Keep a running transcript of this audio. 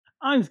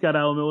I'm Scott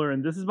Al Miller,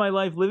 and this is my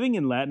life living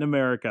in Latin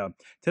America.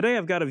 Today,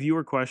 I've got a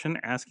viewer question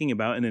asking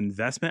about an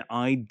investment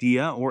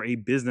idea or a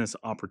business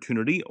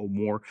opportunity, or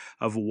more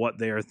of what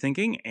they are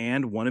thinking,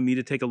 and wanted me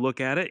to take a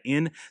look at it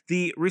in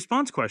the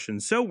response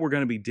question. So, we're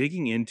going to be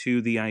digging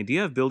into the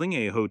idea of building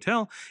a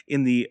hotel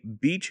in the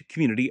beach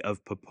community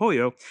of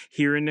Popoyo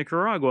here in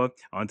Nicaragua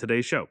on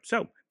today's show.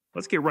 So,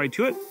 let's get right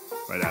to it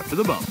right after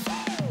the bump.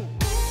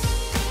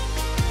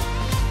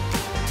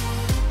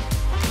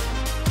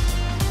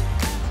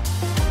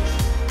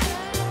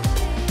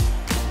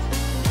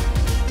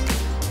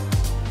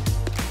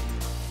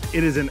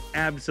 It is an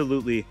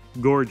absolutely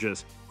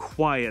gorgeous,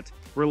 quiet,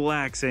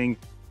 relaxing,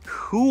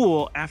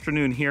 cool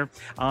afternoon here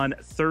on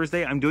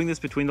Thursday. I'm doing this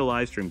between the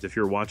live streams. If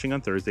you're watching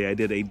on Thursday, I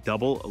did a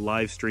double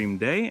live stream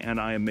day,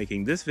 and I am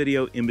making this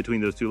video in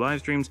between those two live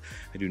streams.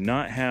 I do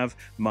not have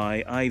my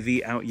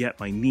IV out yet.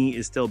 My knee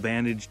is still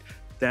bandaged.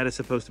 That is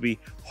supposed to be,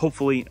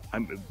 hopefully,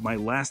 my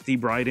last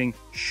debriding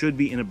should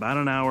be in about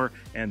an hour,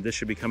 and this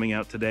should be coming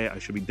out today. I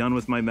should be done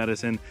with my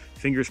medicine.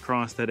 Fingers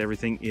crossed that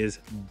everything is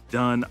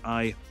done.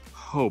 I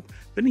hope.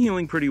 Been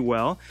healing pretty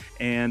well,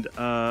 and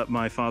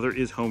my father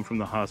is home from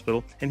the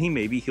hospital, and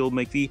he'll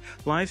make the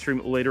live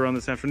stream later on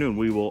this afternoon.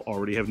 We will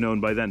already have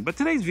known by then. But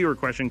today's viewer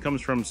question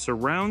comes from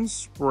Surround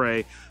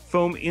Spray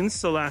Foam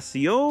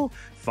Instalación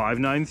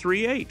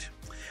 5938.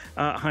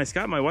 Hi,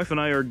 Scott. My wife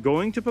and I are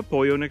going to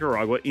Popoyo,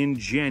 Nicaragua in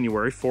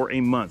January for a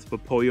month.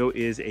 Popoyo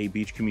is a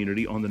beach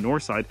community on the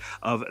north side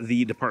of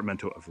the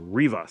Departamento of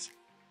Rivas.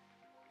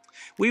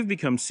 We've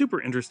become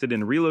super interested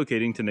in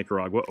relocating to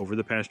Nicaragua over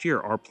the past year.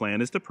 Our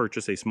plan is to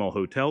purchase a small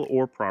hotel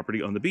or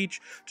property on the beach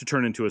to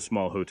turn into a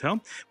small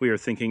hotel. We are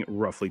thinking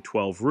roughly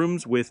 12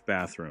 rooms with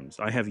bathrooms.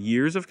 I have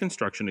years of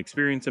construction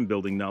experience and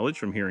building knowledge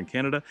from here in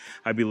Canada.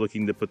 I'd be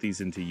looking to put these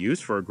into use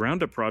for a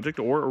ground-up project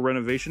or a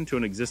renovation to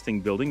an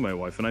existing building my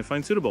wife and I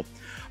find suitable.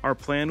 Our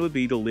plan would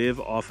be to live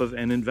off of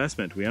an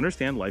investment. We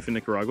understand life in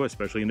Nicaragua,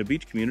 especially in a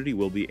beach community,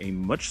 will be a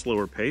much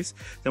slower pace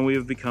than we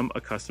have become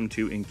accustomed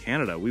to in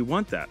Canada. We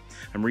want that.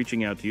 I'm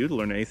reaching out to you to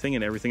learn anything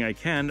and everything I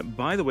can.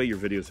 By the way, your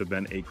videos have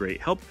been a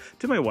great help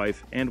to my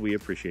wife, and we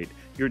appreciate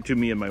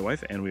me and my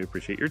wife, and we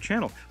appreciate your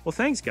channel. Well,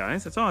 thanks,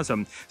 guys. That's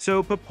awesome.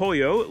 So,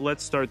 Popoyo,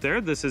 let's start there.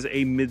 This is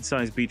a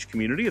mid-sized beach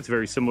community. It's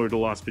very similar to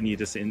Las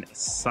Piñitas in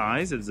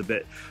size. It's a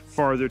bit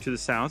farther to the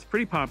south.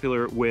 Pretty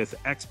popular with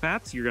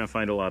expats. You're going to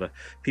find a lot of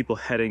people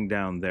heading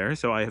down there.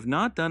 So, I have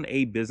not done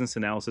a business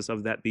analysis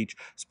of that beach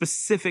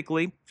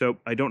specifically. So,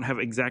 I don't have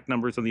exact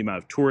numbers on the amount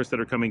of tourists that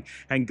are coming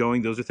and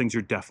going. Those are things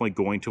you're definitely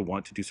going to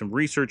want to do some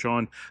research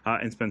on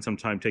and spend some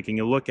time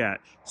taking a look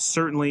at.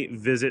 Certainly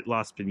visit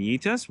Las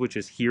Piñitas, which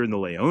is here in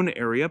the Leon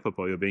area,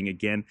 Popoyo being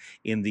again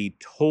in the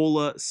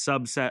Tola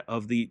subset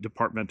of the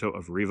Departamento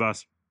of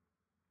Rivas.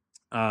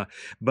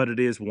 But it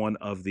is one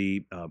of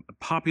the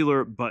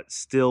popular but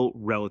still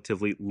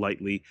relatively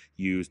lightly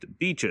used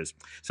beaches.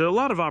 So a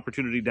lot of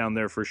opportunity down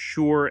there for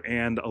sure,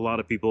 and a lot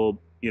of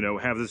people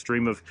have this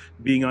dream of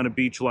being on a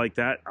beach like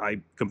that.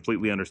 I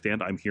completely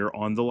understand. I'm here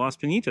on the Las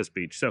Piñitas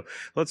beach. So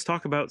let's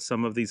talk about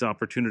some of these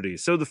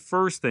opportunities. So the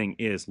first thing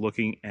is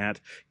looking at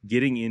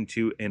getting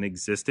into an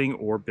existing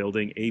or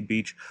building a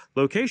beach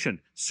location.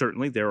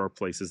 Certainly there are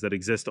places that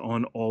exist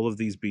on all of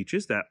these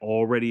beaches that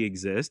already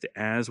exist.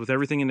 As with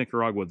everything in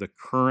Nicaragua, the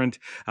current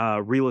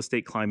real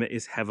estate climate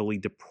is heavily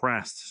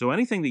depressed. So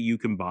anything that you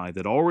can buy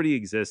that already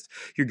exists,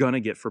 you're going to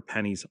get for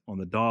pennies on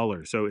the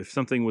dollar. So if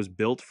something was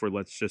built for,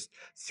 let's just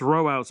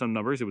throw out some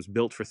numbers, it was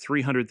built for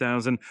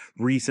 $300,000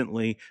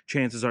 recently,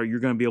 chances are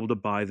you're going to be able to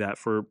buy that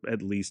for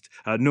at least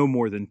no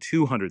more than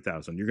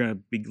 $200,000. You're going to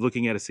be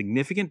looking at a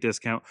significant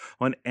discount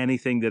on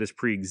anything that is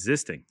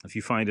pre-existing. If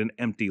you find an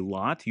empty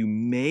lot, you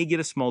may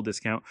get a small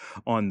discount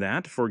on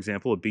that. For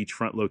example, a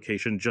beachfront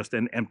location, just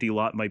an empty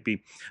lot might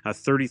be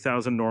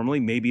 $30,000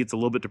 normally. Maybe it's a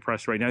little bit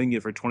depressed right now. You can get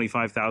it for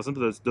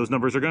 $25,000. Those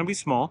numbers are going to be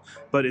small,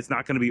 but it's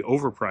not going to be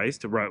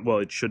overpriced. Well,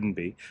 it shouldn't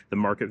be. The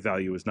market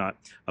value is not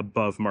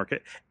above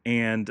market.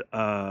 And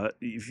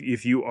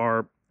if you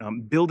are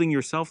building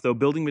yourself, though,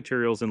 building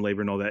materials and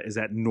labor and all that is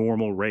at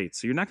normal rates.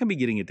 So you're not going to be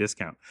getting a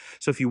discount.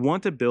 So if you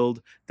want to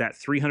build that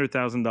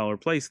 $300,000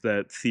 place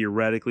that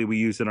theoretically we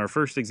used in our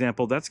first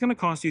example, that's going to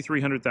cost you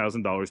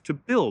 $300,000 to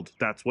build.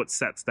 That's what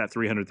sets that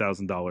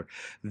 $300,000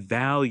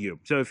 value.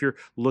 So if you're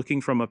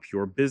looking from a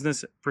pure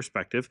business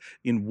perspective,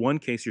 in one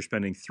case you're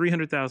spending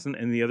 $300,000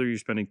 and the other you're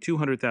spending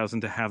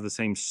 $200,000 to have the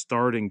same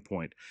starting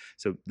point.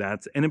 So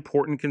that's an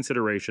important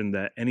consideration,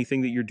 that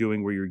anything that you're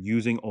doing where you're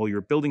using all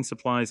your building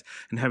supplies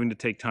and having to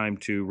take time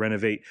to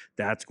renovate,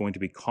 that's going to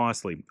be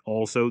costly.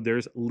 Also,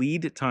 there's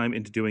lead time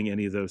into doing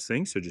any of those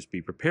things. So just be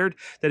prepared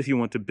that if you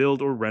want to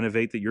build or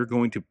renovate, that you're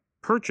going to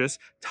purchase,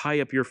 tie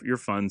up your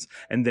funds,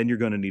 and then you're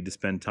going to need to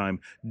spend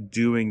time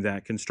doing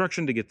that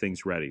construction to get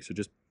things ready. So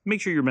just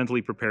make sure you're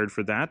mentally prepared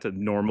for that.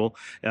 Normal.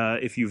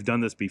 If you've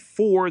done this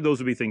before, those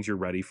would be things you're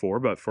ready for.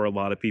 But for a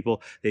lot of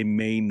people, they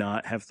may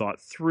not have thought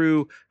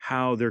through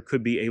how there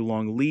could be a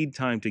long lead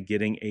time to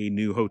getting a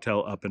new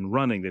hotel up and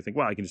running. They think,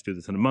 well, I can just do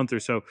this in a month or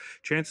so.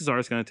 Chances are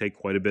it's going to take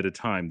quite a bit of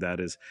time. That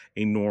is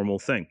a normal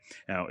thing.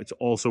 Now, it's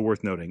also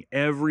worth noting,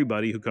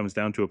 everybody who comes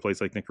down to a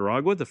place like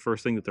Nicaragua, the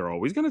first thing that they're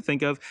always going to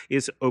think of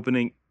is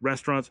opening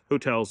restaurants,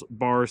 hotels,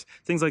 bars,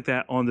 things like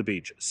that on the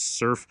beach,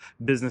 surf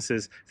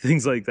businesses,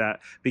 things like that,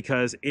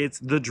 because it's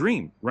the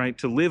dream, right?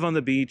 To live on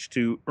the beach,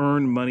 to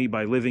earn money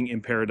by living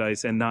in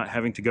paradise and not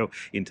having to go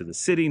into the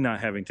city,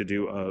 not having to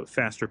do a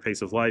faster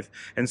pace of life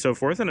and so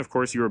forth. And of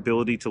course, your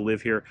ability to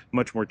live here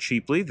much more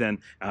cheaply than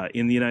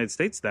in the United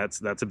States,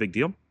 that's a big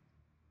deal.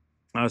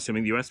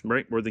 Assuming the U.S.,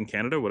 right, more than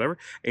Canada, whatever,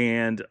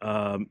 and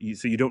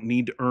so you don't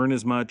need to earn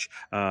as much,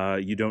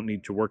 you don't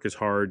need to work as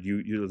hard.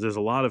 There's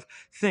a lot of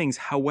things.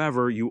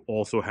 However, you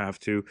also have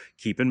to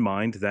keep in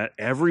mind that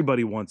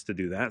everybody wants to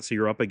do that, so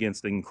you're up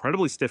against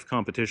incredibly stiff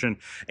competition,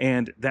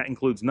 and that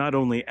includes not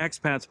only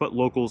expats but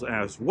locals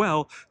as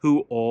well,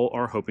 who all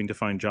are hoping to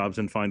find jobs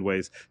and find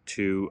ways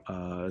to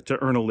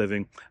earn a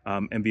living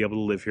and be able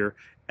to live here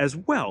as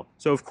well.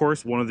 So, of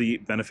course, one of the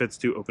benefits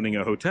to opening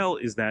a hotel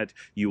is that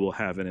you will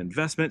have an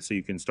investment, so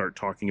you can start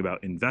talking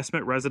about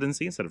investment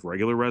residency instead of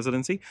regular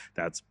residency.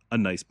 That's a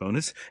nice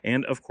bonus.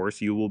 And, of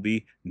course, you will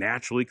be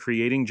naturally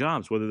creating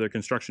jobs, whether they're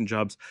construction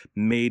jobs,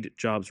 maid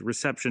jobs,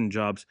 reception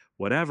jobs,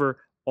 whatever.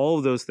 All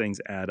of those things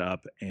add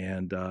up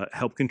and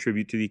help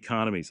contribute to the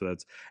economy. So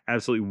that's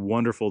absolutely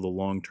wonderful, the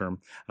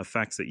long-term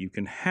effects that you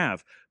can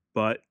have.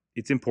 But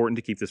it's important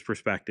to keep this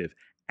perspective.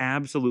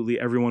 Absolutely,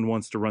 everyone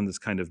wants to run this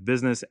kind of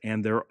business,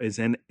 and there is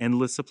an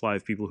endless supply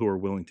of people who are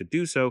willing to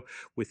do so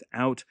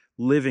without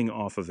living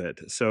off of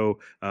it. So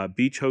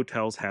beach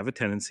hotels have a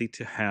tendency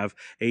to have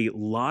a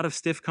lot of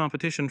stiff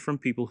competition from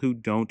people who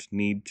don't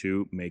need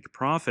to make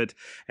profit.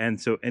 And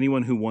so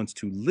anyone who wants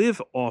to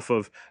live off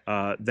of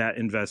that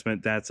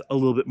investment, that's a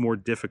little bit more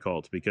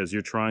difficult because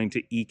you're trying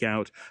to eke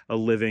out a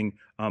living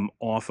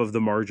off of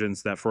the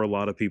margins that for a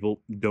lot of people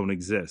don't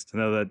exist.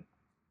 Now,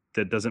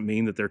 that doesn't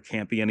mean that there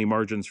can't be any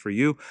margins for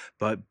you,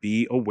 but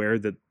be aware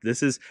that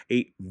this is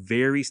a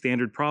very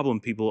standard problem.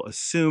 People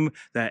assume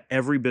that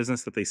every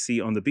business that they see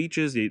on the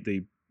beaches,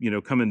 they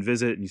come and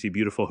visit and you see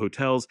beautiful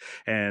hotels,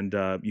 and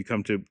you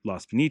come to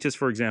Las Piñitas,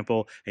 for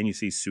example, and you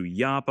see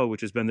Suyapa,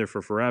 which has been there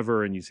for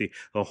forever, and you see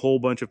a whole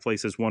bunch of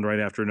places, one right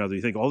after another.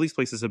 You think all these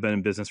places have been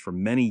in business for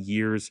many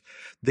years.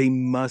 They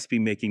must be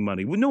making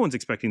money. Well, no one's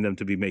expecting them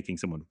to be making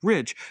someone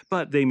rich,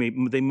 but they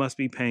must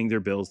be paying their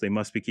bills. They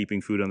must be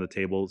keeping food on the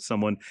table.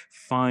 Someone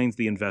finds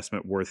the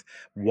investment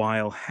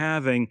worthwhile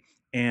having.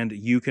 And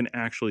you can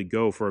actually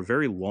go for a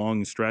very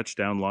long stretch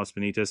down Las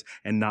Piñitas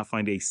and not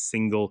find a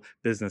single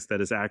business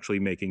that is actually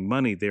making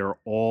money. They are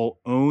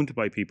all owned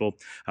by people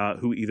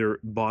who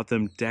either bought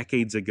them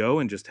decades ago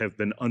and just have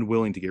been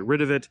unwilling to get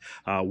rid of it.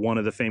 One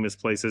of the famous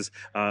places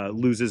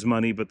loses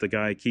money, but the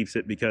guy keeps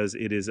it because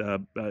it is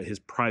his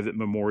private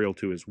memorial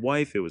to his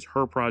wife. It was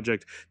her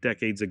project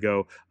decades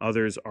ago.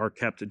 Others are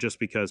kept just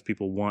because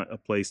people want a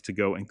place to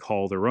go and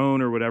call their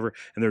own or whatever,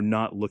 and they're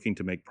not looking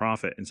to make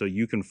profit. And so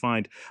you can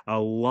find a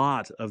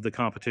lot of the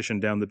competition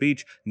down the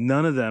beach.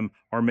 None of them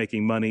are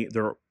making money.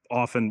 They're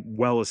often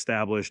well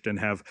established and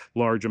have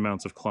large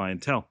amounts of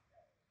clientele.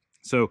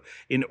 So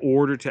in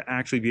order to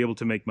actually be able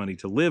to make money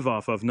to live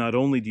off of, not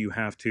only do you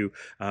have to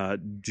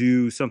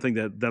do something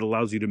that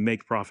allows you to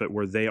make profit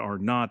where they are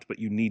not, but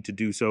you need to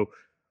do so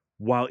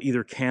while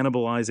either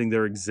cannibalizing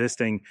their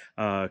existing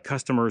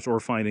customers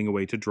or finding a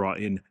way to draw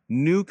in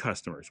new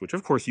customers, which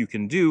of course you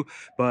can do,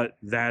 but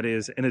that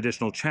is an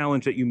additional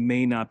challenge that you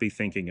may not be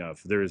thinking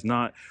of. There is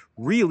not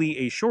really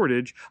a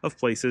shortage of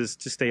places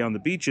to stay on the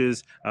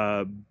beaches.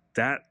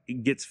 That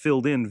gets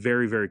filled in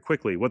very, very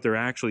quickly. What there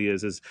actually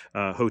is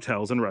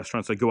hotels and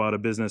restaurants that go out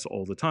of business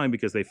all the time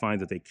because they find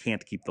that they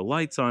can't keep the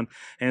lights on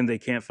and they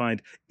can't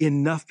find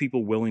enough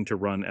people willing to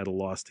run at a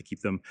loss to keep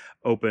them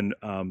open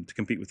to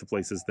compete with the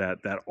places that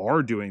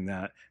are doing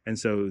that. And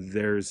so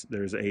there's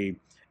a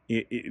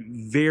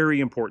very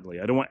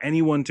importantly, I don't want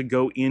anyone to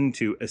go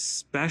into,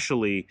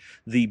 especially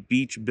the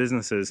beach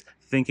businesses,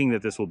 thinking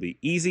that this will be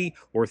easy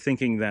or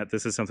thinking that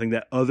this is something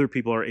that other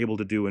people are able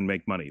to do and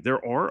make money.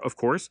 There are, of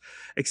course,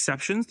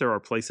 exceptions. There are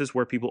places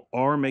where people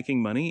are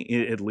making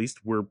money. At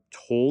least we're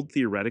told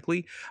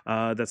theoretically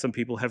that some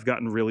people have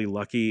gotten really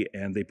lucky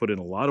and they put in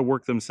a lot of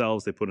work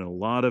themselves. They put in a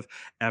lot of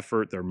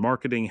effort. They're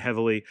marketing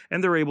heavily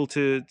and they're able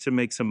to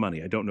make some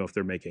money. I don't know if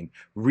they're making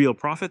real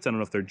profits. I don't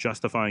know if they're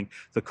justifying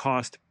the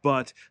cost,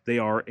 but they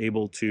are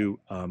able to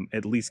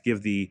at least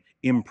give the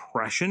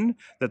impression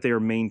that they are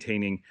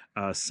maintaining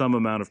some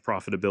amount of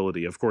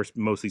profitability. Of course,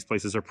 most of these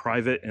places are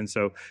private, and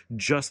so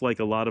just like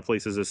a lot of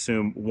places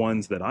assume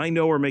ones that I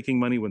know are making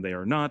money when they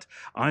are not,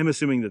 I'm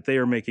assuming that they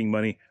are making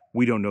money.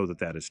 We don't know that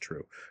that is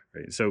true,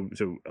 right? So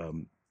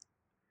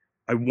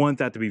I want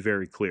that to be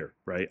very clear,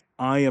 right?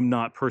 I am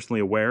not personally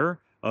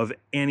aware of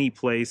any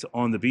place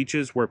on the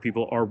beaches where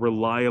people are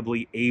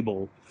reliably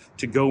able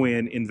to go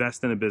in,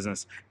 invest in a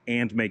business,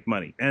 and make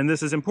money. And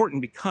this is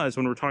important because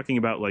when we're talking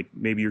about, like,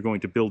 maybe you're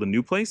going to build a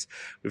new place,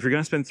 if you're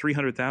going to spend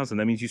 $300,000,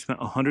 that means you spent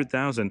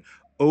 $100,000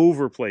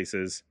 over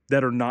places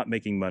that are not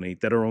making money,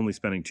 that are only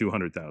spending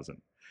 $200,000.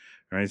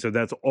 All right, so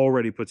that's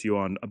already puts you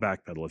on a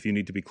back pedal. If you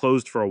need to be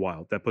closed for a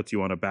while, that puts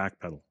you on a back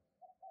pedal.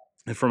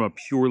 And from a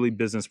purely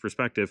business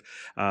perspective,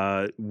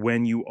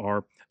 when you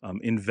are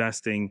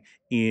investing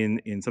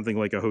in something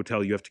like a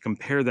hotel, you have to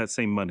compare that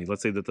same money.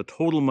 Let's say that the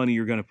total money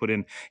you're going to put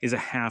in is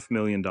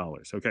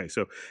 $500,000. Okay,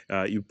 so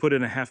you put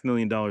in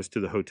 $500,000 to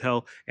the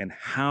hotel, and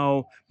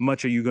how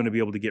much are you going to be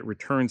able to get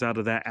returns out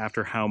of that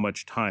after how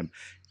much time?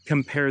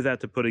 Compare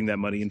that to putting that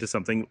money into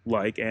something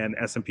like an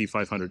S&P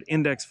 500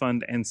 index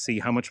fund and see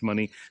how much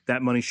money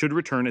that money should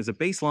return as a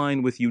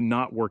baseline with you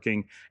not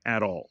working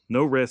at all.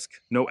 No risk,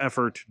 no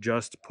effort,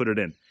 just put it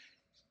in.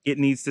 It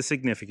needs to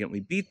significantly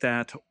beat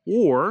that,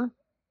 or,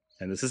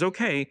 and this is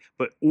okay,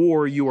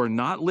 or you are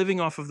not living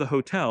off of the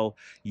hotel,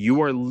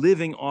 you are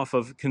living off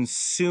of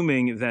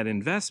consuming that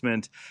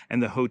investment,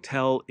 and the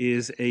hotel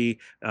is a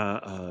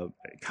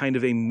kind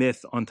of a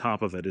myth on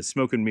top of it. It's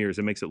smoke and mirrors.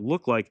 It makes it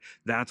look like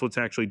that's what's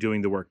actually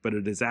doing the work, but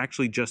it is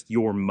actually just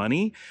your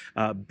money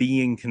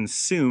being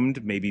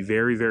consumed, maybe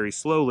very, very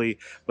slowly,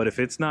 but if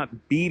it's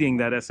not beating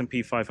that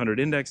S&P 500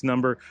 index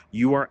number,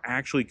 you are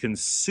actually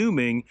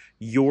consuming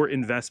your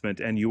investment,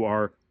 and you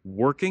are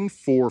working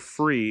for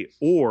free,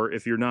 or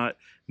if you're not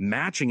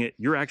matching it,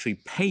 you're actually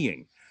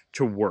paying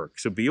to work.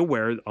 So be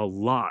aware, a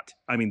lot,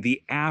 I mean,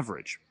 the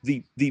average,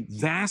 the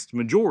vast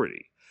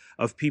majority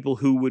of people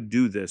who would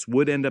do this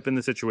would end up in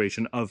the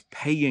situation of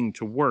paying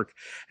to work.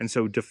 And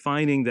so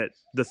defining that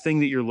the thing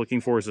that you're looking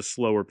for is a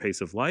slower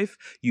pace of life,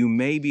 you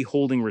may be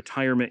holding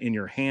retirement in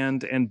your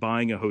hand and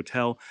buying a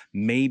hotel,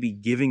 maybe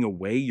giving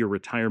away your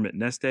retirement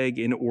nest egg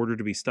in order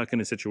to be stuck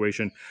in a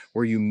situation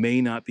where you may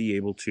not be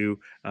able to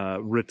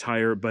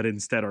retire, but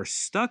instead are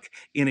stuck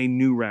in a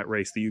new rat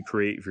race that you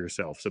create for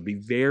yourself. So be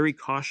very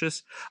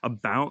cautious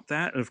about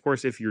that. And of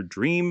course, if your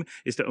dream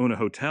is to own a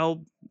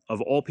hotel,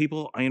 of all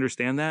people, I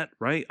understand that,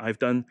 right? I've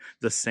done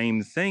the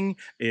same thing.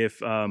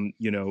 If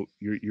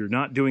you're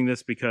not doing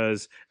this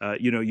because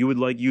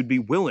you'd be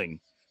willing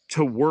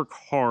to work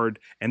hard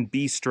and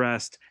be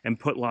stressed and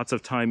put lots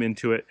of time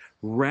into it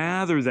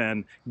rather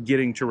than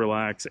getting to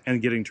relax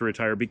and getting to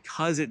retire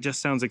because it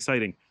just sounds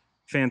exciting.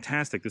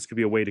 Fantastic. This could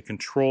be a way to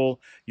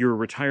control your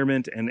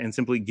retirement and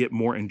simply get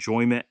more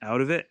enjoyment out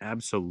of it.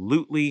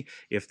 Absolutely.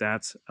 If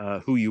that's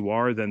who you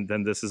are,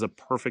 then this is a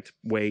perfect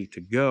way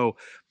to go.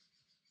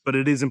 But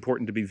it is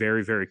important to be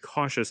very, very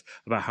cautious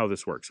about how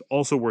this works.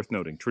 Also worth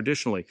noting,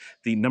 traditionally,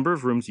 the number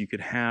of rooms you could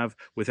have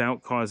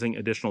without causing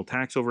additional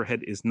tax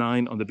overhead is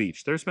 9 on the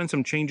beach. There's been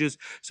some changes,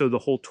 so the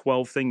whole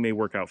 12 thing may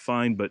work out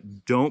fine,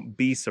 but don't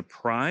be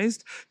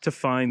surprised to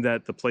find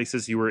that the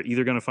places you are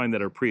either going to find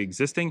that are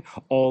pre-existing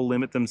all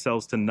limit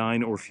themselves to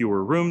 9 or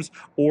fewer rooms,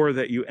 or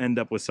that you end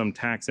up with some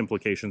tax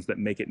implications that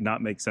make it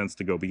not make sense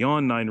to go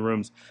beyond 9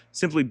 rooms.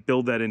 Simply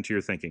build that into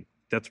your thinking.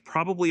 That's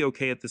probably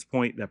okay at this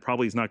point. That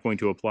probably is not going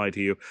to apply to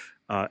you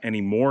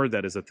anymore.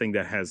 That is a thing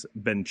that has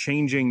been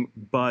changing,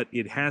 but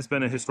it has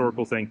been a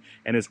historical thing,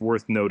 and it's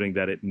worth noting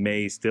that it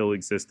may still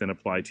exist and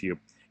apply to you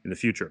in the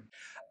future.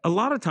 A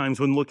lot of times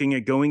when looking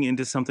at going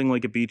into something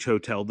like a beach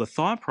hotel, the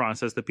thought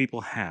process that people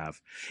have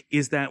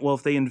is that, well,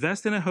 if they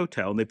invest in a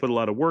hotel and they put a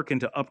lot of work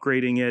into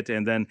upgrading it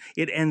and then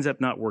it ends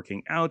up not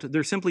working out,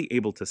 they're simply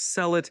able to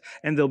sell it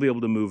and they'll be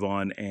able to move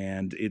on,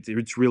 and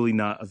it's really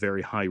not a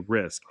very high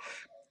risk.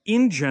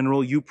 In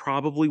general, you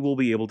probably will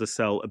be able to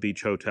sell a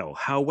beach hotel.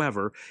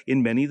 However,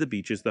 in many of the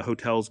beaches, the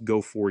hotels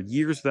go for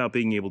years without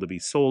being able to be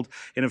sold.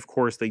 And of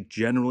course, they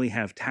generally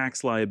have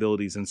tax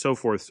liabilities and so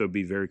forth. So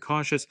be very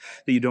cautious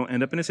that you don't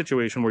end up in a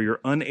situation where you're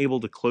unable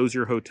to close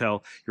your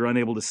hotel, you're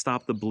unable to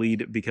stop the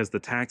bleed because the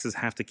taxes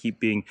have to keep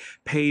being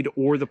paid,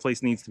 or the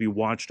place needs to be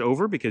watched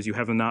over because you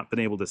have not been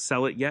able to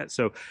sell it yet.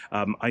 So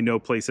I know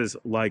places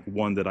like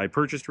one that I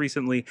purchased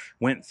recently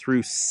went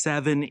through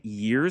 7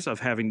 years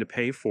of having to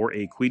pay for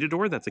a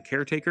cuidador, that's a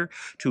caretaker,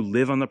 to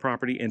live on the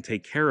property and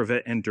take care of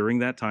it. And during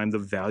that time, the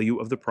value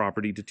of the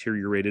property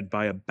deteriorated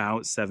by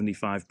about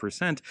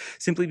 75%,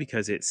 simply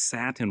because it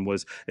sat and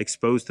was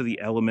exposed to the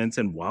elements.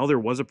 And while there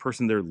was a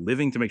person there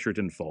living to make sure it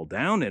didn't fall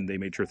down and they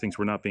made sure things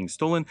were not being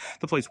stolen,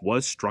 the place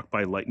was struck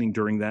by lightning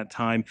during that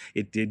time.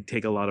 It did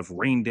take a lot of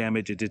rain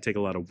damage. It did take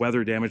a lot of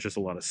weather damage. There's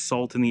a lot of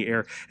salt in the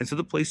air. And so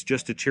the place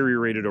just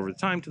deteriorated over the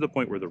time to the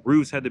point where the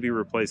roofs had to be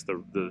replaced,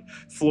 the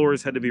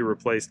floors had to be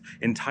replaced,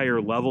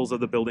 entire levels of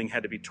the building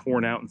had to be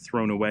torn out and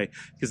thrown away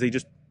because they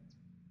just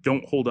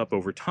don't hold up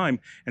over time.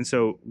 And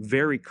so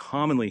very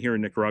commonly here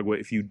in Nicaragua,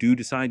 if you do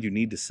decide you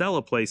need to sell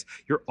a place,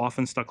 you're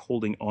often stuck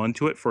holding on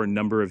to it for a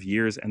number of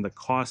years. And the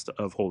cost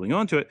of holding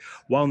on to it,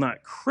 while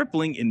not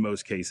crippling in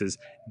most cases,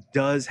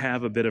 does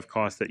have a bit of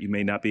cost that you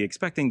may not be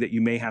expecting, that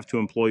you may have to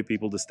employ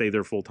people to stay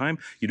there full time.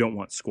 You don't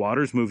want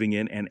squatters moving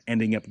in and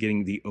ending up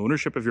getting the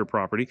ownership of your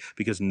property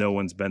because no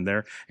one's been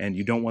there. And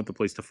you don't want the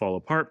place to fall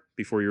apart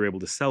before you're able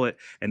to sell it.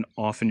 And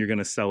often you're going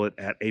to sell it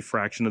at a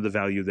fraction of the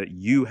value that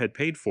you had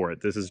paid for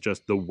it. This is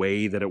just the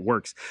way that it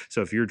works.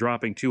 So if you're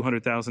dropping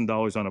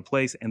 $200,000 on a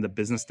place and the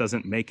business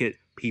doesn't make it,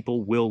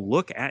 people will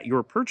look at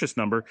your purchase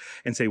number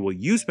and say, well,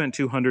 you spent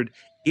 200,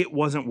 it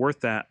wasn't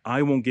worth that.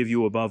 I won't give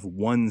you above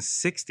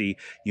 160.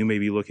 You may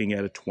be looking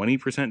at a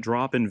 20%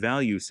 drop in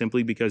value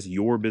simply because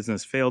your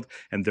business failed.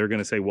 And they're going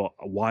to say, well,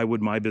 why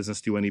would my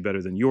business do any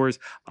better than yours?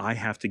 I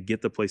have to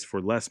get the place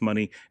for less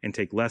money and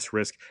take less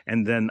risk.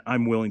 And then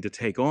I'm willing to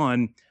take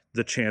on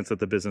the chance that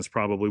the business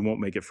probably won't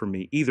make it for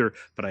me either,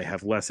 but I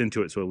have less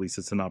into it. So at least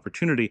it's an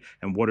opportunity.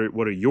 And what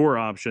are your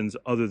options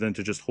other than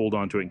to just hold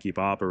on to it and keep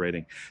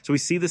operating? So we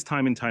see this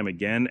time and time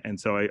again. And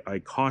so I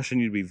caution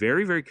you to be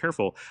very, very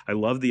careful. I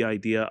love the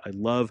idea. I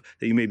love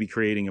that you may be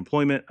creating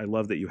employment. I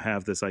love that you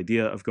have this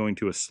idea of going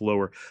to a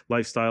slower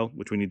lifestyle,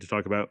 which we need to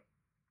talk about.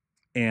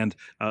 And,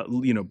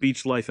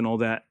 beach life and all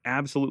that,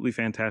 absolutely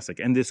fantastic.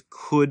 And this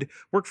could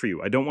work for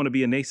you. I don't want to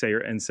be a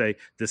naysayer and say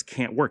this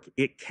can't work.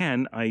 It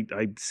can. I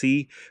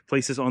see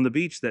places on the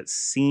beach that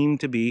seem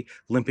to be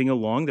limping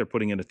along. They're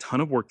putting in a ton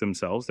of work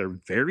themselves. They're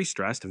very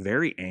stressed,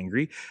 very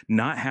angry,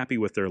 not happy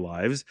with their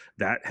lives.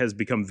 That has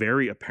become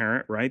very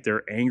apparent, right?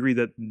 They're angry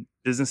that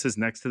businesses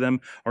next to them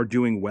are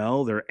doing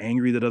well. They're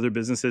angry that other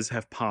businesses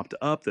have popped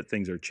up, that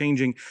things are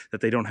changing,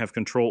 that they don't have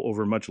control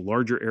over much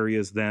larger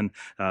areas than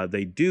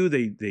they do.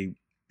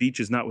 Beach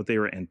is not what they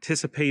were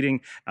anticipating.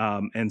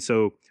 And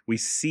so we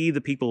see the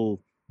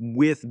people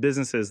with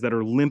businesses that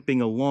are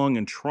limping along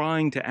and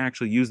trying to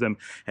actually use them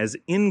as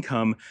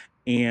income.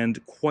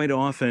 And quite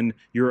often,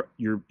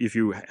 if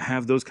you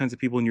have those kinds of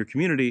people in your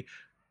community,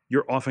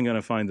 you're often going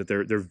to find that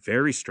they're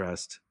very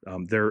stressed.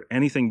 They're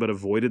anything but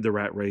avoided the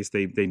rat race.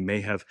 They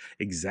may have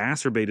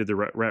exacerbated the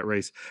rat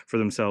race for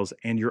themselves.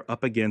 And you're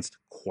up against,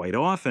 quite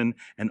often,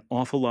 an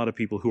awful lot of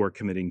people who are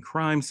committing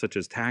crimes such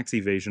as tax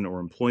evasion or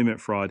employment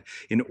fraud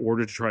in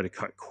order to try to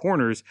cut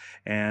corners.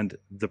 And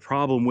the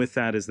problem with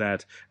that is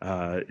that,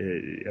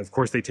 of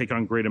course, they take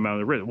on great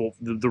amount of risk. Well,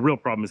 the real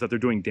problem is that they're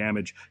doing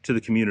damage to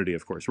the community,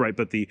 of course, right?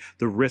 But the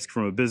risk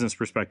from a business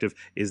perspective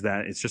is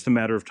that it's just a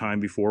matter of time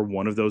before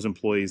one of those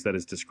employees that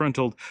is disgruntled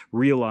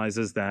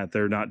realizes that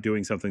they're not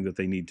doing something that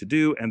they need to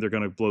do, and they're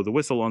going to blow the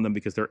whistle on them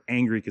because they're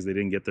angry because they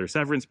didn't get their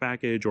severance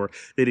package, or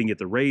they didn't get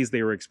the raise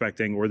they were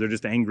expecting, or they're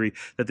just angry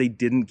that they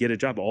didn't get a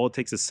job. All it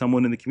takes is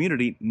someone in the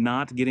community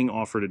not getting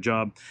offered a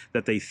job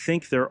that they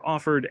think they're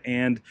offered,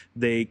 and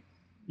they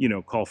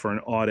call for an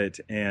audit.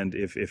 And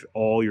if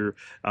all your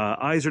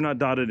I's are not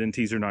dotted and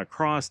T's are not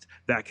crossed,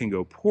 that can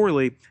go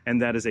poorly.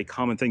 And that is a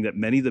common thing that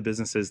many of the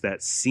businesses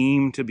that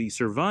seem to be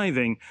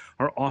surviving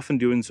are often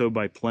doing so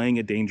by playing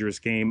a dangerous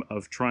game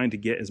of trying to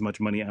get as much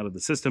money out of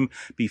the system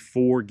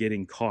before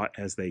getting caught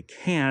as they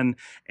can.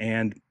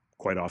 And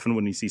quite often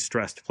when you see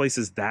stressed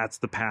places, that's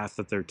the path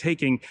that they're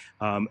taking.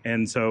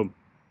 And so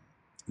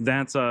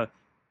that's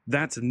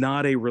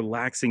not a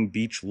relaxing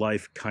beach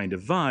life kind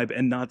of vibe,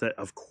 and not that,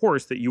 of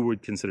course, that you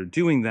would consider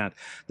doing that.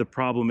 The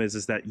problem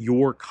is that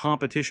your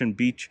competition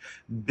beach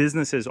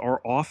businesses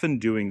are often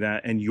doing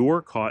that, and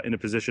you're caught in a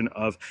position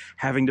of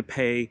having to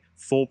pay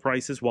full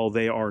prices while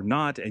they are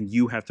not, and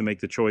you have to make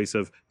the choice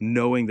of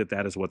knowing that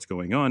that is what's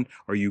going on.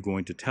 Are you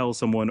going to tell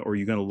someone, or are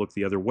you going to look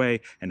the other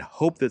way and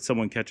hope that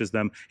someone catches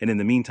them? And in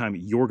the meantime,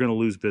 you're going to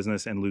lose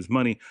business and lose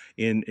money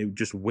in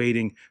just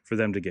waiting for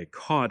them to get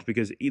caught,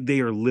 because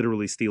they are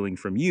literally stealing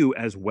from you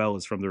as well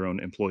as from their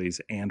own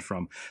employees and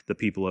from the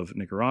people of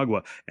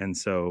Nicaragua. And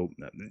so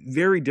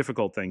very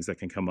difficult things that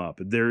can come up.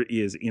 There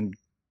is, in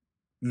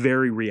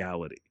very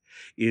reality,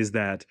 is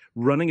that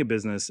running a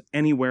business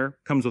anywhere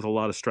comes with a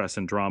lot of stress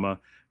and drama.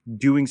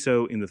 Doing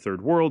so in the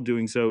third world,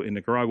 doing so in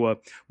Nicaragua,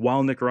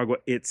 while Nicaragua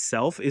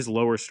itself is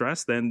lower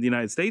stress than the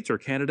United States or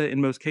Canada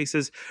in most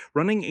cases,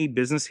 running a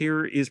business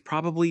here is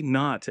probably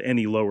not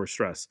any lower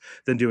stress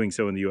than doing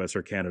so in the US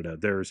or Canada.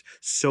 There's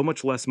so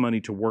much less money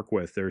to work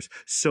with. There's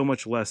so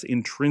much less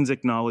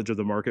intrinsic knowledge of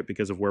the market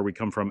because of where we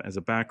come from as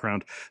a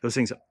background. Those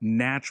things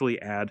naturally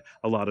add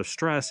a lot of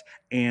stress,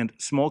 and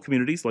small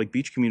communities like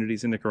beach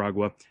communities in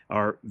Nicaragua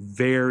are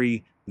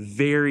very,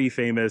 very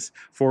famous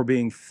for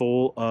being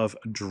full of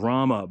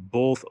drama,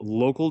 both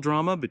local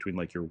drama between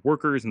like your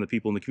workers and the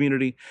people in the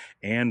community,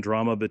 and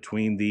drama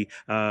between the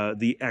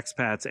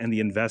expats and the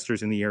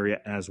investors in the area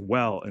as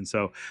well. And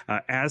so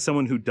as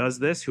someone who does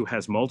this, who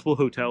has multiple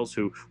hotels,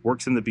 who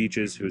works in the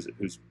beaches, who's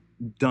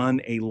done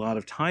a lot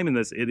of time in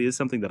this, it is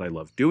something that I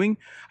love doing.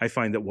 I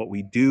find that what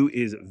we do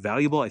is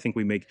valuable. I think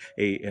we make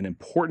an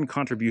important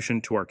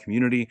contribution to our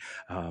community.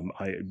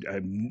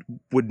 I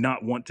would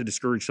not want to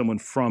discourage someone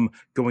from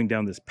going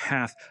down this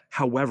path.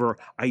 However,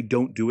 I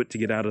don't do it to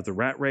get out of the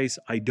rat race.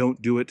 I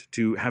don't do it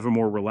to have a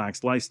more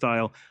relaxed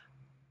lifestyle.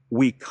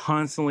 we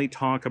constantly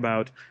talk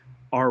about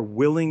our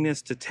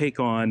willingness to take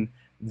on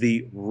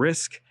the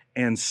risk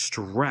and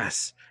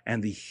stress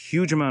and the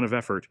huge amount of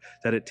effort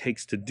that it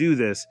takes to do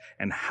this,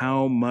 and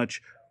how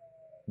much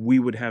we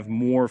would have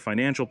more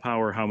financial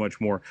power, how much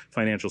more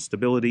financial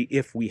stability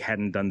if we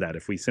hadn't done that.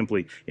 If we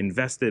simply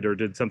invested or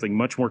did something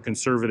much more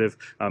conservative,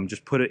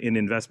 just put it in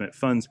investment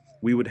funds,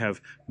 we would have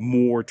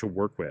more to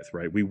work with,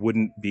 right? We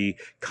wouldn't be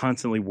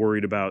constantly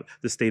worried about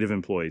the state of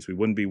employees. We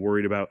wouldn't be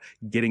worried about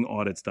getting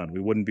audits done. We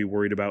wouldn't be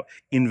worried about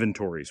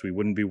inventories. We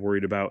wouldn't be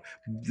worried about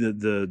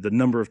the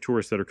number of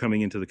tourists that are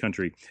coming into the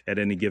country at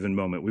any given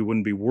moment. We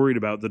wouldn't be worried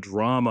about the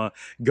drama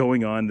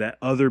going on that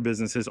other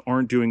businesses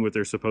aren't doing what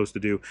they're supposed to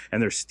do,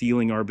 and they're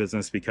stealing our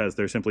business because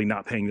they're simply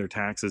not paying their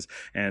taxes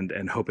and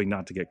hoping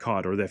not to get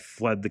caught, or they've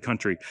fled the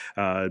country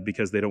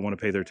because they don't want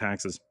to pay their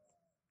taxes.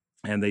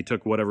 And they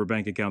took whatever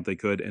bank account they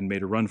could and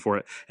made a run for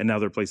it. And now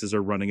their places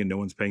are running and no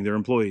one's paying their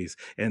employees.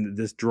 And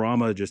this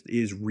drama just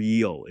is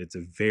real. It's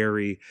a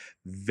very,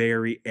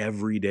 very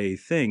everyday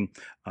thing.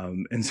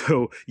 And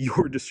so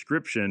your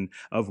description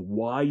of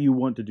why you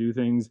want to do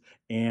things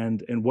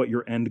and what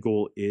your end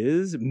goal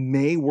is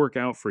may work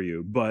out for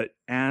you. But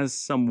as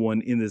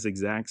someone in this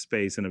exact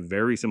space in a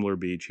very similar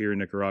beach here in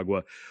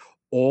Nicaragua,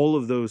 all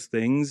of those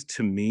things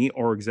to me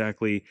are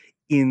exactly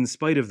in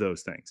spite of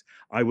those things.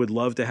 I would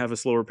love to have a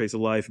slower pace of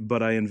life,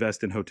 but I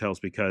invest in hotels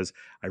because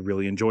I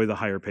really enjoy the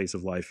higher pace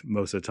of life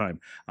most of the time.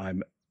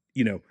 I'm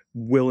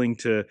willing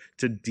to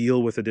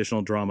deal with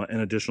additional drama and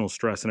additional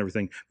stress and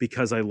everything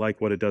because I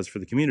like what it does for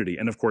the community.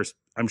 And of course,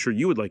 I'm sure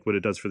you would like what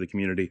it does for the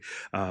community.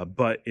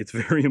 But it's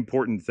very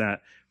important that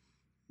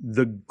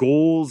the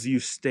goals you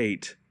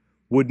state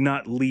would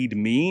not lead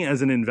me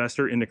as an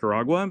investor in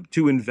Nicaragua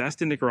to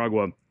invest in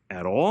Nicaragua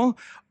at all,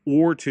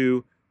 or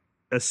to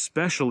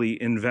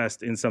especially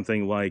invest in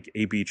something like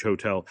a beach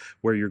hotel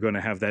where you're going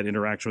to have that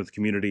interaction with the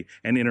community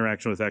and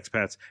interaction with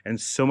expats and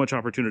so much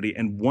opportunity.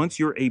 And once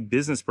you're a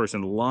business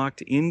person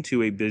locked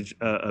into a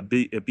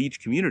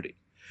beach community,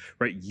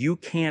 right, you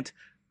can't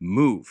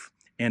move.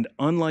 And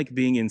unlike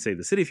being in, say,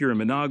 the city, if you're in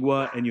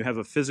Managua and you have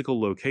a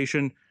physical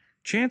location,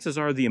 chances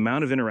are the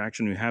amount of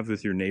interaction you have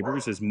with your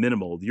neighbors is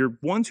minimal. You're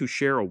ones who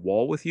share a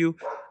wall with you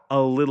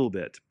a little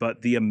bit,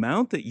 but the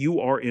amount that you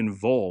are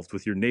involved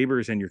with your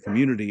neighbors and your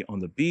community on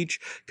the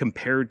beach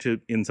compared to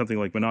in something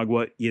like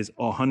Managua is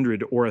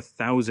 100 or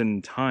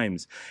 1,000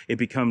 times. It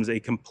becomes a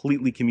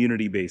completely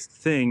community-based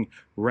thing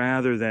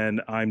rather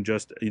than I'm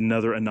just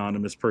another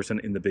anonymous person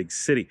in the big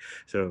city.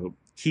 So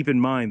keep in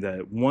mind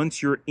that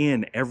once you're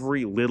in,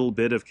 every little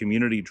bit of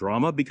community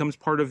drama becomes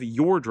part of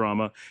your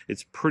drama.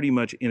 It's pretty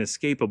much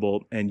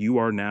inescapable, and you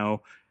are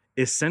now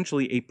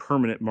essentially a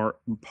permanent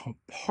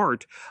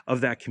part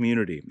of that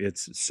community.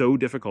 It's so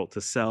difficult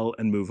to sell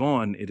and move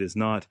on. It is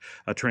not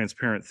a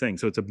transparent thing.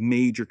 So it's a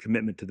major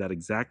commitment to that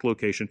exact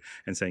location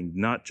and saying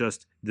not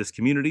just this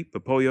community,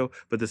 Popoyo,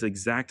 but this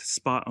exact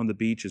spot on the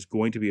beach is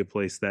going to be a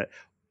place that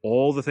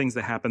all the things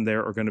that happen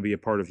there are going to be a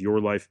part of your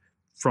life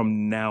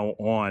from now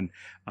on.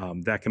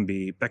 That can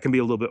be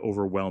a little bit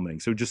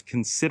overwhelming. So just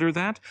consider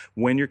that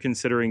when you're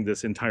considering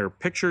this entire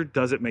picture.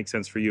 Does it make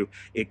sense for you?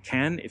 It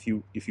can, if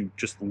you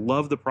just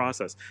love the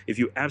process, if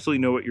you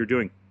absolutely know what you're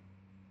doing.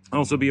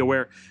 Also be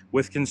aware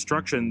with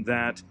construction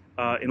that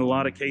in a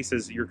lot of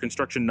cases, your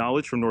construction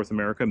knowledge from North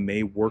America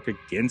may work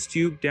against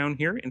you down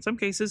here. In some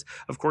cases,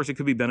 of course, it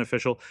could be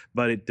beneficial,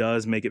 but it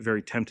does make it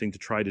very tempting to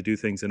try to do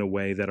things in a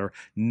way that are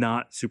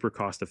not super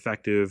cost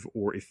effective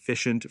or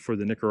efficient for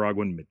the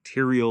Nicaraguan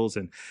materials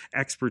and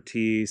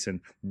expertise and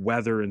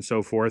weather and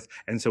so forth.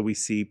 And so we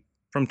see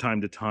from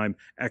time to time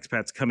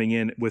expats coming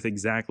in with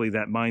exactly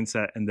that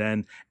mindset and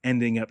then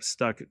ending up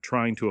stuck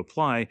trying to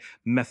apply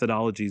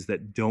methodologies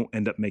that don't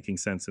end up making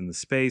sense in the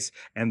space,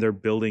 and their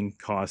building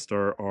costs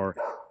are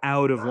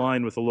out of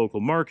line with the local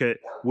market,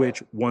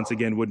 which once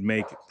again would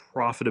make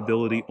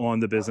profitability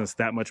on the business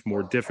that much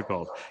more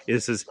difficult.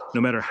 This is,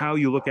 no matter how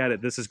you look at it,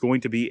 this is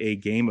going to be a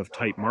game of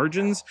tight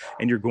margins,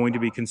 and you're going to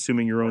be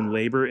consuming your own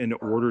labor in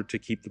order to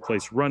keep the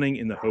place running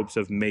in the hopes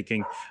of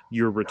making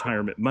your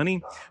retirement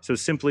money. So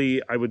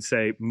simply, I would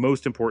say,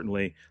 most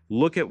importantly,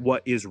 look at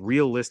what is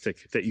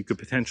realistic that you could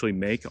potentially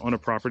make on a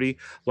property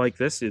like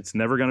this. It's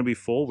never going to be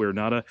full. We're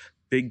not a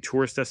big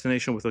tourist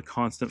destination with a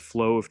constant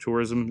flow of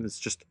tourism. It's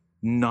just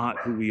not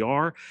who we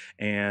are.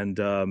 And,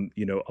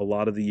 a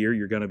lot of the year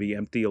you're going to be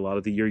empty. A lot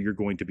of the year you're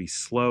going to be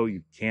slow.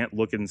 You can't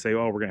look and say,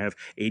 oh, we're going to have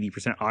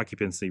 80%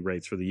 occupancy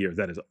rates for the year.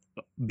 That is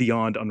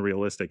beyond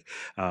unrealistic.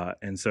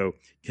 And so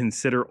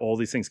consider all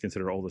these things.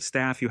 Consider all the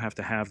staff you have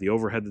to have, the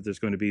overhead that there's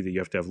going to be, that you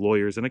have to have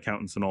lawyers and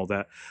accountants and all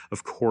that,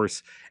 of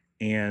course.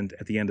 And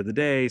at the end of the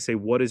day, say,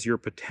 what is your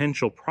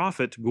potential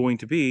profit going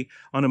to be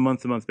on a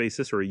month-to-month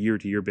basis or a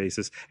year-to-year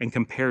basis? And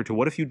compare to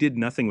what if you did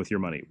nothing with your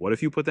money? What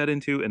if you put that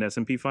into an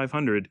S&P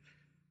 500?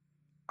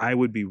 I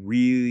would be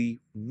really,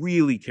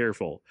 really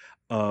careful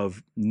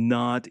of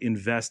not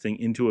investing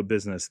into a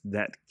business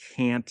that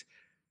can't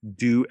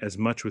do as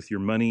much with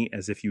your money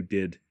as if you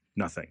did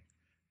nothing.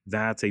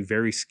 that's a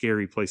very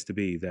scary place to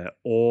be, that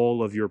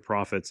all of your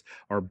profits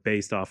are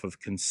based off of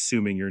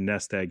consuming your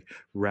nest egg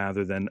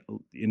rather than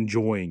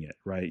enjoying it,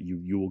 right?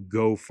 You will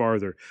go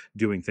farther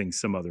doing things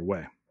some other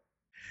way.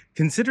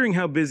 Considering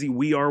how busy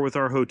we are with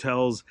our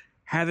hotels,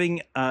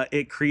 having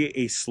it create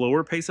a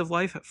slower pace of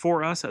life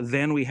for us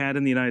than we had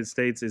in the United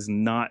States is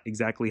not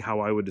exactly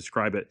how I would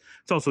describe it.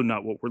 It's also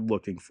not what we're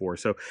looking for.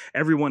 So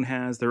everyone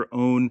has their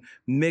own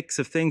mix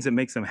of things that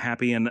makes them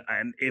happy. And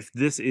if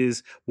this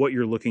is what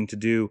you're looking to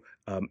do,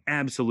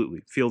 absolutely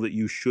feel that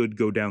you should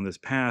go down this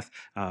path.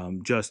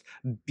 Just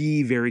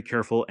be very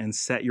careful and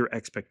set your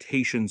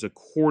expectations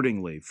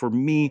accordingly. For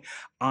me,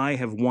 I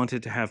have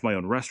wanted to have my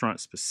own restaurant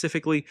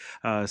specifically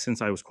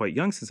since I was quite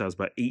young. Since I was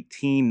about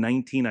 18,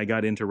 19, I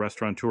got into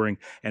restaurant touring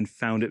and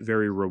found it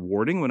very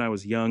rewarding. When I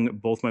was young,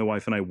 both my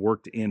wife and I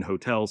worked in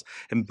hotels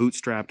and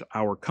bootstrapped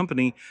our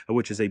company,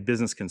 which is a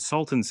business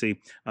consultancy,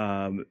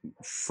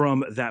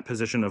 from that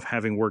position of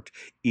having worked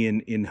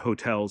in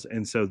hotels.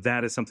 And so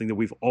that is something that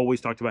we've always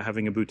talked about,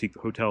 having a boutique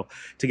hotel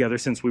together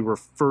since we were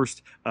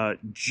first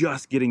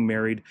just getting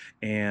married.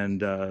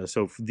 And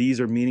so these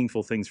are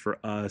meaningful things for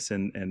us,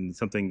 and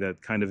something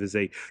that kind of is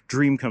a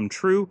dream come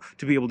true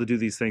to be able to do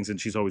these things. And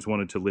she's always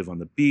wanted to live on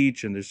the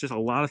beach. And there's just a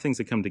lot of things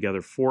that come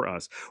together for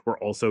us. We're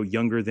also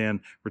younger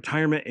than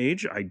retirement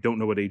age. I don't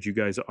know what age you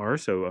guys are,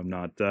 so I'm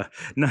not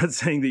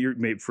saying that you're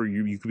made for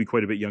you. You could be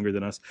quite a bit younger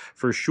than us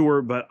for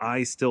sure, but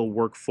I still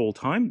work full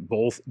time,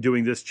 both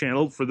doing this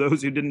channel. For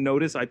those who didn't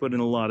notice, I put in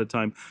a lot of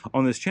time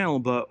on this channel,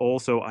 but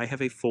also I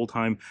have a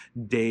full-time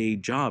day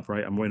job,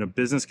 right? I'm in a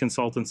business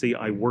consultancy.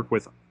 I work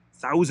with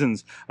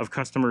thousands of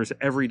customers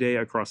every day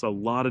across a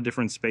lot of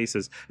different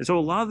spaces. And so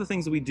a lot of the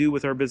things that we do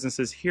with our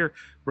businesses here,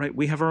 right?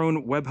 We have our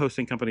own web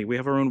hosting company. We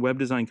have our own web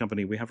design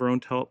company. We have our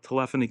own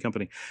telephony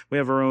company. We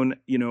have our own,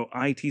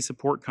 IT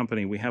support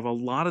company. We have a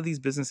lot of these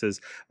businesses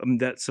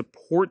that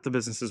support the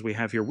businesses we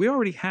have here. We're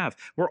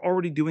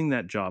already doing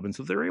that job. And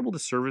so they're able to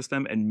service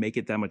them and make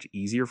it that much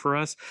easier for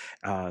us.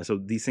 So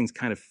these things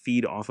kind of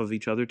feed off of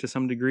each other to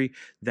some degree.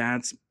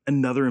 That's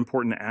another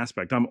important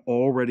aspect. I'm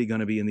already going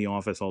to be in the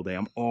office all day.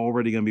 I'm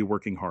already going to be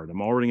working hard.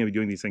 I'm already going to be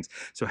doing these things.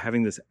 So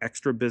having this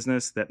extra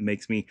business that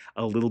makes me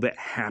a little bit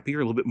happier,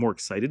 a little bit more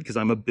excited, because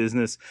I'm a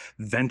business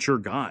venture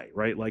guy,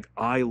 right? Like,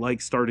 I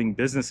like starting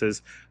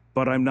businesses,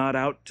 but I'm not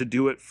out to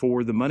do it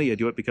for the money. I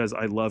do it because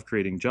I love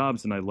creating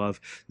jobs, and I love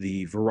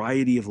the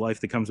variety of life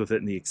that comes with it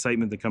and the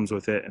excitement that comes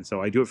with it. And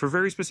so I do it for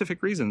very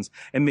specific reasons.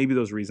 And maybe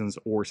those reasons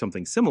or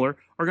something similar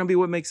are going to be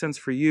what makes sense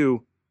for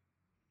you.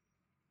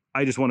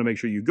 I just want to make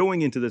sure you're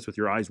going into this with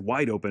your eyes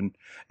wide open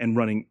and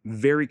running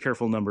very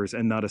careful numbers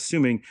and not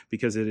assuming,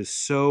 because it is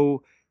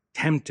so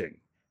tempting.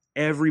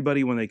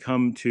 Everybody, when they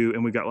come to,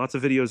 and we've got lots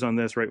of videos on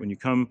this, right? When you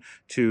come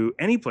to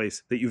any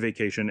place that you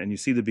vacation and you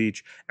see the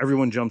beach,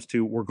 everyone jumps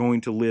to, we're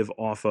going to live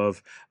off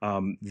of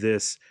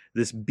this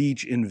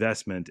beach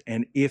investment.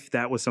 And if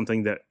that was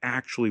something that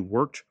actually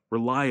worked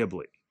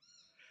reliably,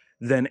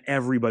 then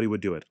everybody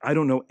would do it. I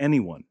don't know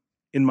anyone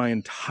in my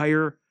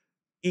entire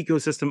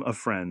ecosystem of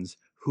friends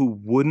who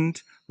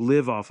wouldn't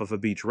live off of a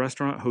beach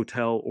restaurant,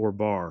 hotel, or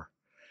bar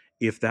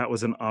if that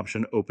was an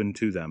option open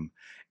to them.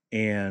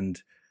 And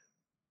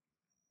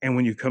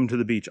when you come to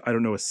the beach, I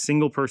don't know a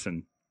single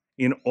person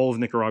in all of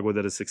Nicaragua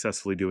that is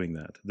successfully doing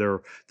that.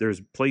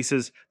 There's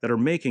places that are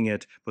making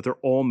it, but they're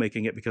all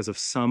making it because of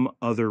some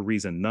other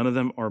reason. None of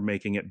them are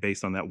making it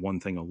based on that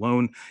one thing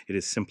alone. It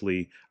is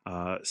simply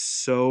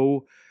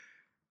so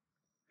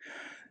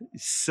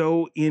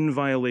in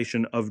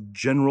violation of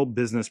general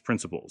business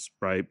principles,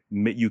 right?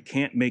 You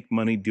can't make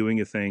money doing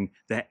a thing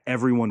that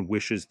everyone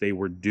wishes they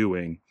were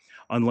doing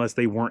unless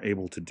they weren't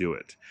able to do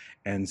it.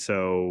 And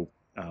so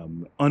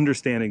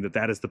understanding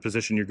that is the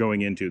position you're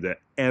going into, that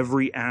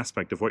every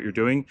aspect of what you're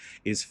doing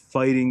is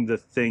fighting the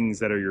things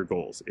that are your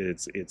goals.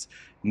 It's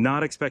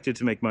not expected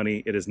to make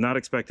money. It is not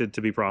expected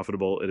to be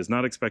profitable. It is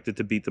not expected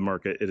to beat the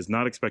market. It is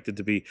not expected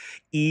to be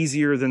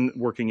easier than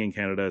working in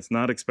Canada. It's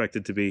not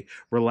expected to be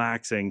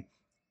relaxing.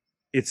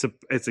 It's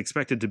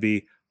expected to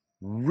be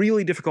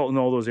really difficult in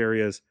all those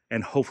areas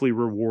and hopefully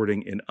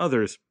rewarding in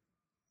others.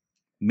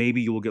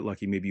 Maybe you will get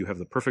lucky. Maybe you have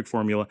the perfect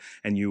formula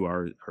and you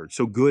are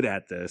so good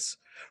at this,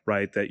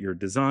 right, that your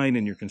design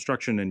and your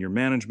construction and your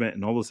management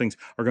and all those things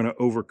are going to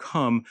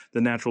overcome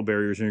the natural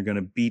barriers, and you're going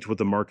to beat what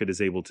the market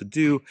is able to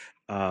do.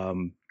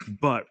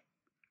 But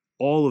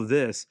all of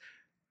this,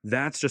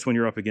 that's just when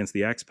you're up against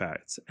the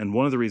expats. And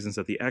one of the reasons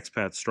that the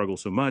expats struggle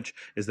so much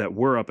is that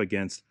we're up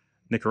against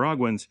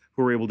Nicaraguans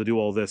who are able to do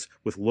all this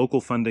with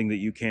local funding that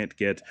you can't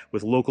get,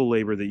 with local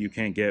labor that you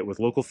can't get, with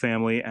local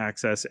family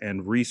access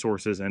and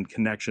resources and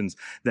connections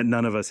that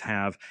none of us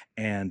have.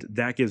 And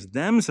that gives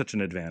them such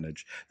an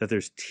advantage that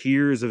there's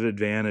tiers of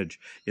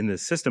advantage in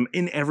this system,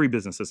 in every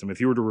business system.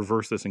 If you were to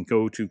reverse this and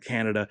go to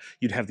Canada,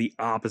 you'd have the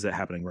opposite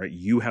happening, right?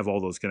 You have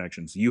all those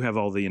connections. You have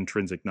all the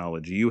intrinsic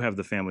knowledge. You have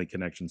the family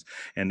connections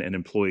and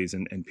employees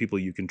and people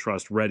you can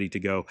trust ready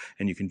to go,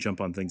 and you can jump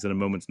on things at a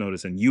moment's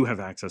notice, and you have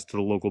access to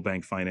the local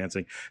bank financing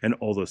financing, and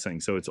all those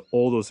things. So it's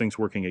all those things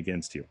working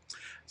against you.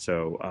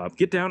 So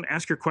get down,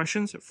 ask your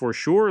questions for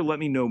sure. Let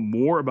me know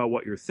more about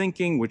what you're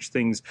thinking, which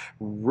things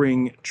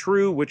ring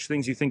true, which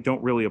things you think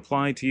don't really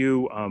apply to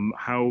you.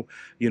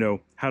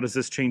 How does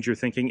this change your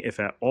thinking, if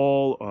at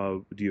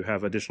all? Do you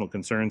have additional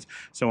concerns,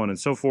 so on and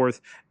so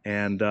forth?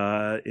 And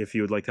if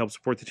you would like to help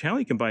support the channel,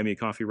 you can buy me a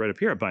coffee right up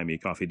here at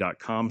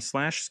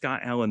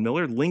buymeacoffee.com/Scott Allen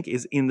Miller. Link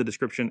is in the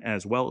description,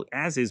 as well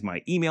as is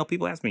my email.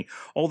 People ask me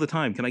all the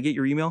time, can I get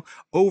your email?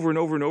 Over and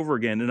over and over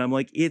again. And I'm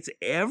like, it's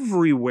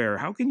everywhere.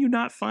 How can you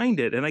not find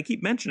it? And I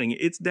keep mentioning it.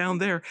 It's down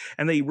there.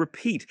 And they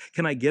repeat,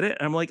 can I get it?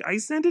 And I'm like, I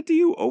sent it to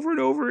you over and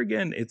over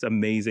again. It's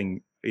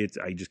amazing.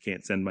 I just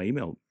can't send my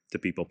email to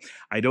people.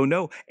 I don't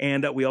know.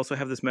 And we also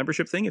have this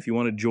membership thing. If you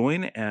want to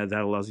join, that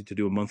allows you to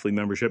do a monthly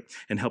membership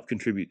and help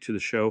contribute to the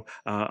show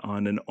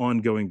on an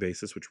ongoing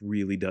basis, which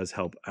really does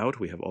help out.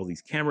 We have all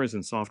these cameras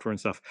and software and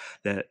stuff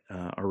that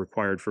are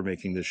required for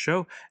making this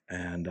show.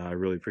 And I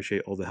really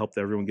appreciate all the help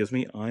that everyone gives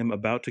me. I'm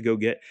about to go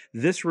get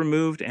this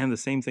removed, and the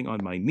same thing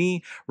on my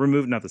knee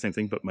removed. Not the same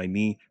thing, but my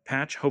knee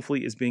patch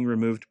hopefully is being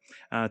removed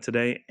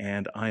today.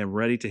 And I am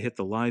ready to hit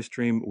the live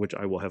stream, which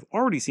I will have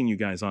already seen you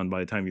guys on by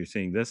the time you're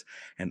seeing this.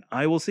 And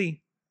I will see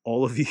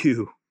all of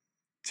you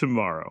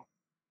tomorrow.